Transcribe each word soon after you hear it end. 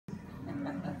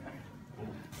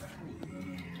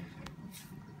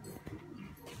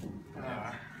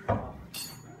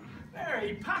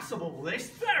passable, this.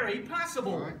 Very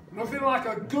passable. Right. Nothing like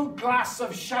a good glass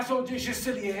of Chateau de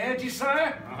Chastillier, do you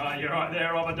say? Ah, you're right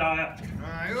there, Obadiah.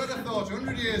 Who would have thought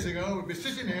 100 years ago we'd be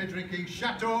sitting here drinking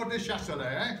Chateau de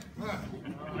Chastillier, eh?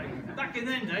 Back in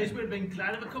them days, we'd have been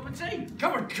glad of a cup of tea.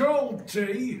 Cup of cold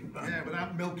tea. Yeah,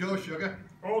 without milk or sugar.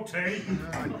 Or tea. In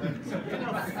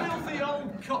a filthy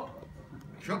old cup.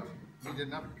 Cup? We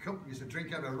didn't have a cup, we used to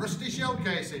drink out of a rusty shell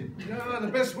casing. Yeah, the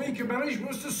best we could manage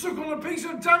was to suck on a piece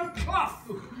of damp cloth.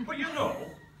 But you know,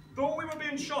 though we were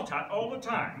being shot at all the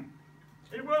time,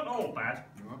 it weren't all bad.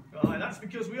 Aye, that's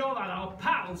because we all had our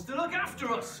pals to look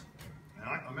after us.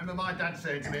 I remember my dad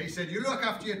saying to me, he said, you look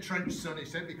after your trench, son, he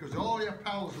said, because all your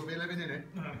pals will be living in it.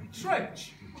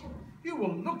 Trench? You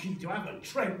were lucky to have a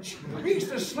trench. We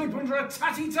used to sleep under a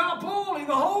tatty tarpaulin,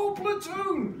 the whole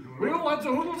platoon. We all had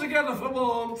to huddle together for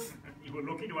warmth. You were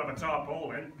lucky to have a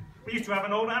tarpaulin. We used to have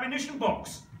an old ammunition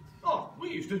box. Oh,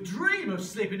 we used to dream of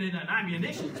sleeping in an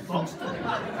ammunition box. Would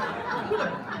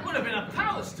have been a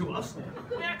palace to us.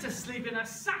 We had to sleep in a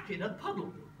sack in a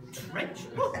puddle. Trench?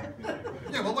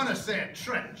 Yeah, well, when I say a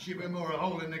trench, it were more a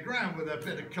hole in the ground with a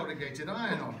bit of corrugated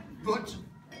iron on. But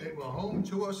it were home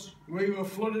to us. We were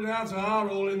flooded out of our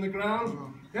hole in the ground.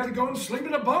 We had to go and sleep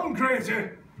in a bomb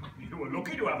crater. You were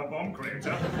lucky to have a bomb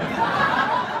crater.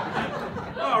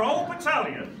 Our whole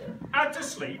battalion had to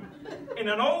sleep in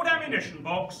an old ammunition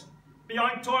box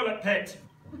behind toilet pit.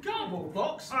 Cardboard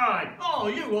box? Aye. Oh,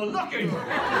 you were lucky.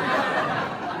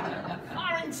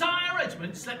 Our entire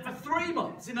regiment slept for 3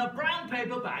 months in a brown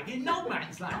paper bag in no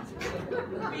man's land.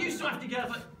 We used to have to get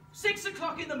up at 6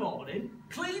 o'clock in the morning,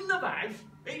 clean the bag,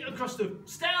 eat a crust of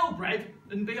stale bread,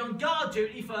 and be on guard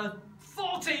duty for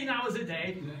 14 hours a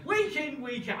day, week in,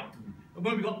 week out. And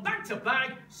when we got back to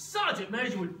bag, Sergeant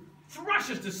Major would thrash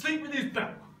us to sleep with his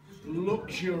belt.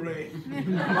 Luxury.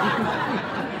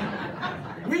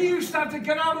 We used to have to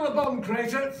get out of the bomb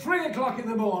crater at 3 o'clock in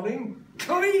the morning,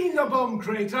 clean the bomb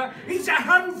crater, eat a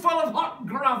handful of hot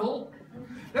gravel.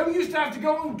 Then we used to have to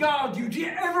go on guard duty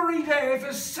every day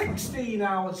for 16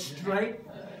 hours straight.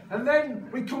 And then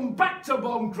we come back to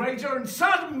bomb crater and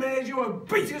Sergeant Major would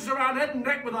beat us around head and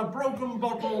neck with a broken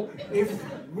bottle if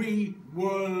we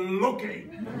were lucky.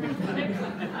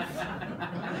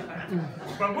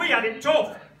 But we had it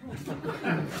tough.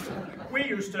 We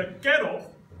used to get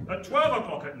up at 12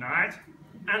 o'clock at night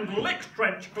and lick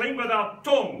trench clean with our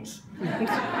tongues.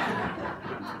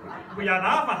 We had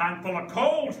half a handful of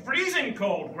cold, freezing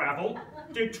cold gravel,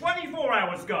 did 24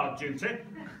 hours guard duty,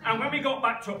 and when we got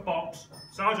back to box,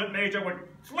 Sergeant Major would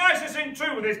slice us in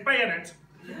two with his bayonet.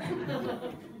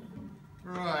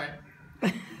 Right.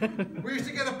 We used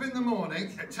to get up in the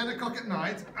morning at 10 o'clock at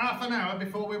night, half an hour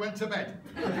before we went to bed.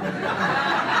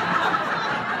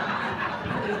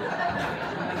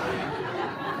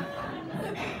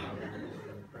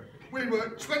 We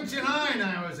worked 29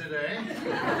 hours a day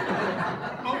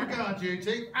on guard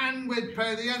duty, and we'd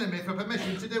pay the enemy for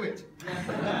permission to do it.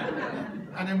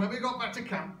 And then when we got back to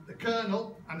camp, the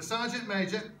colonel and the sergeant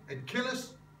major would kill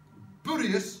us,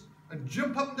 bury us, and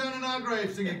jump up and down in our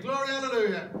graves singing "Glory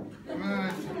Hallelujah."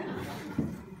 Right.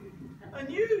 And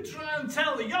you try and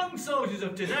tell the young soldiers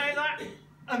of today that,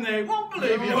 and they won't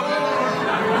believe you. Oh.